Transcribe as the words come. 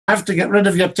have to get rid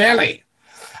of your telly.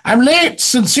 I'm late.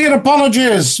 Sincere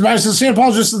apologies. My sincere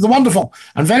apologies to the wonderful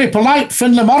and very polite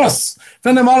Finlay Morris.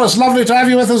 Finlay Morris, lovely to have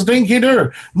you with us, Dinky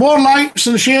Doo. More likes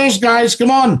and shares, guys.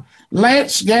 Come on.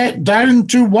 Let's get down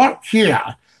to work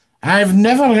here. I've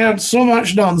never heard so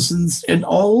much nonsense in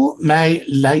all my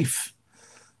life.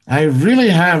 I really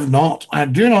have not. I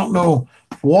do not know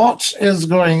what is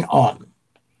going on.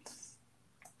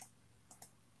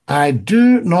 I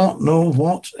do not know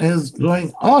what is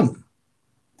going on.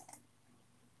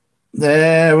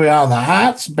 There we are.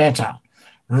 That's better.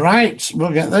 Right.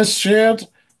 We'll get this shared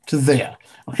to there.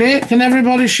 Okay. Can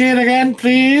everybody share again,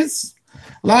 please?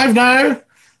 Live now.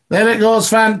 There it goes.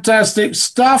 Fantastic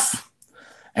stuff.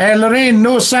 Lorraine,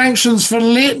 no sanctions for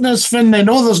lateness, Finlay.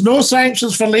 No, there's no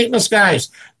sanctions for lateness, guys.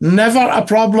 Never a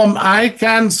problem, I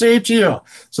can say to you.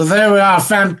 So there we are.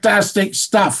 Fantastic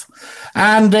stuff.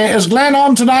 And is Glenn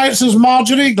on tonight, says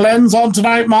Marjorie. Glenn's on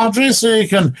tonight, Marjorie, so you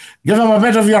can give him a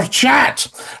bit of your chat.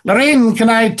 Lorraine, can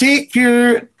I take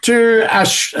you to,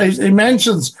 he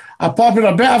mentions, a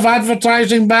popular bit of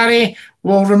advertising, Barry.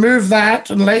 We'll remove that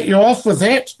and let you off with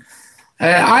it.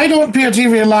 I don't pay a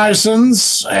TV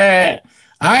license.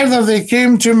 Either they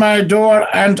came to my door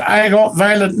and I got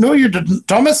violent. No, you didn't,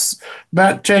 Thomas,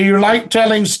 but you like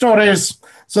telling stories.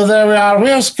 So there we are.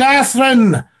 Where's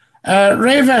Catherine?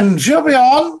 Raven, she'll be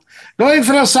on. Going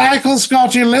for a cycle,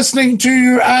 Scottie, listening to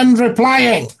you and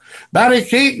replying. Barry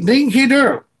Cake, Dinky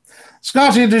Doo.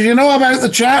 Scottie, did you know about the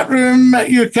chat room?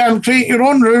 You can create your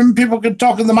own room. People can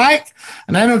talk in the mic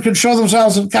and anyone can show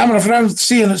themselves on camera for everyone to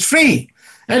see, and it's free.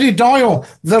 Eddie Doyle,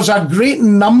 there's a great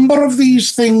number of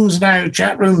these things now,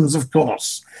 chat rooms, of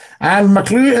course. And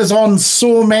McClue is on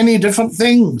so many different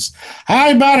things.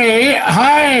 Hi, Barry.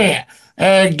 Hi.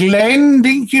 Glenn,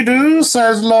 Dinky Doo,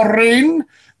 says Lorraine,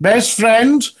 best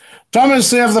friend. Thomas,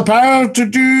 they have the power to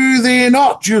do they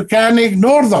not. You can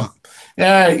ignore them.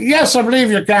 Yes, I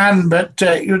believe you can, but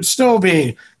you'd still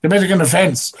be committing an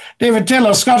offence. David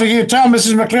Taylor, Scottie, you tell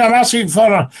Mrs. McClue I'm asking for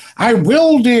her. I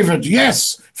will, David,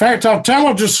 yes. In fact, I'll tell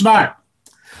her just now.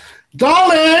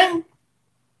 Darling!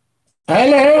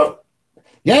 Hello?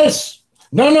 Yes.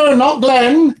 No, not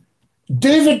Glenn.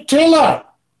 David Taylor.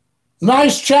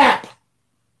 Nice chap.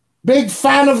 Big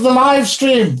fan of the live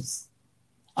streams.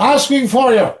 Asking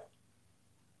for you.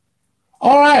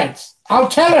 All right. I'll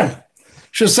tell him.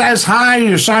 She says, hi,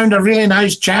 you sound a really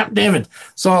nice chap, David.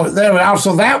 So there we are.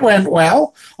 So that went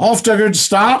well. Off to a good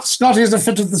start. Scottie's a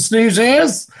fit of the snooze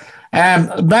ears.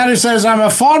 Barry says, I'm a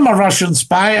former Russian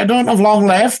spy. I don't have long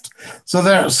left. So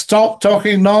there, stop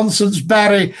talking nonsense,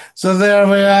 Barry. So there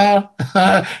we are.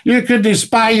 You could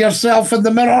spy yourself in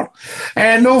the mirror.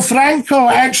 No, Franco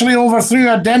actually overthrew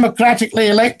a democratically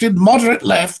elected moderate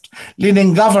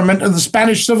left-leaning government in the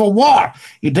Spanish Civil War.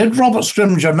 He did, Robert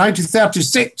Scrimgeour,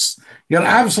 1936. You're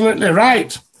absolutely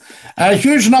right.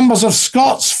 Huge numbers of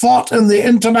Scots fought in the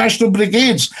international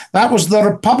brigades. That was the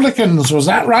Republicans, was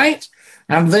that right?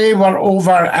 And they were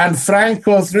over, and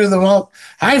Franco threw them up.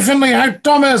 Hi, Finlay. Hi,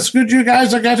 Thomas. Good you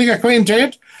guys are getting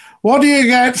acquainted. What do you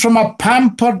get from a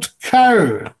pampered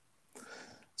cow?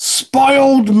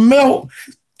 Spoiled milk.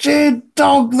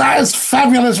 J-Dog, that is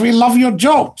fabulous. We love your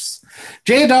jokes.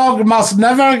 J-Dog must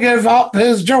never give up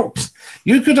his jokes.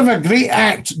 You could have a great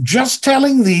act just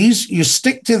telling these. You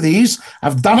stick to these.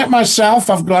 I've done it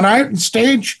myself. I've gone out on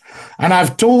stage and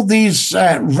I've told these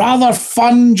rather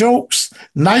fun jokes,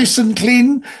 nice and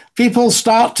clean. People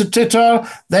start to titter.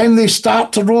 Then they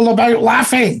start to roll about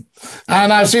laughing.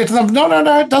 And I say to them,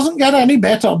 no, it doesn't get any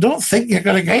better. Don't think you're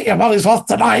going to get your money's worth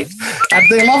tonight. And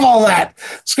they love all that.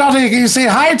 Scottie, can you say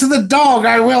hi to the dog?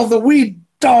 I will, the wee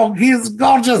dog. He is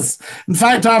gorgeous. In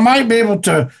fact, I might be able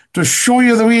to show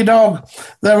you the wee dog.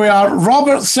 There we are.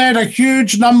 Robert said a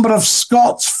huge number of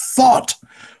Scots fought.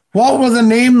 What were the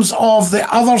names of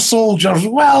the other soldiers?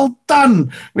 Well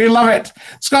done. We love it.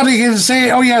 Scottie, can you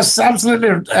say, oh, yes,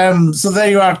 absolutely. So there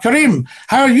you are. Kareem,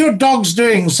 how are your dogs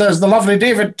doing, says the lovely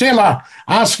David Taylor,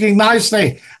 asking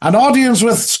nicely. An audience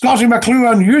with Scottie McClue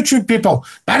on YouTube, people.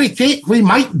 Barry Cake, we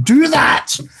might do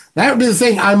that. That would be the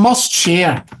thing. I must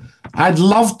share. I'd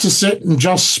love to sit and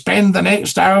just spend the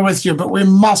next hour with you, but we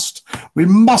must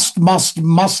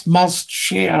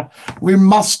share. We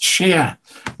must share.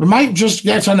 We might just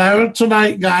get an hour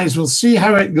tonight, guys. We'll see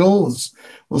how it goes.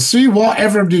 We'll see what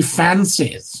everybody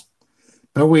fancies.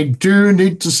 But we do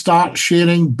need to start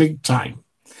sharing big time.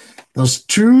 There's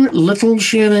too little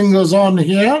sharing goes on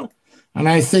here, and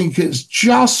I think it's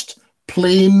just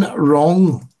plain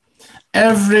wrong.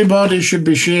 Everybody should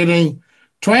be sharing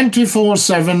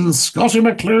 24/7. Scottie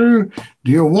McClue.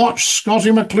 Do you watch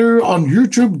Scottie McClue on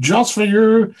YouTube just for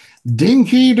you?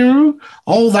 Dinky Doo?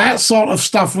 All that sort of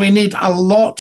stuff. We need a lot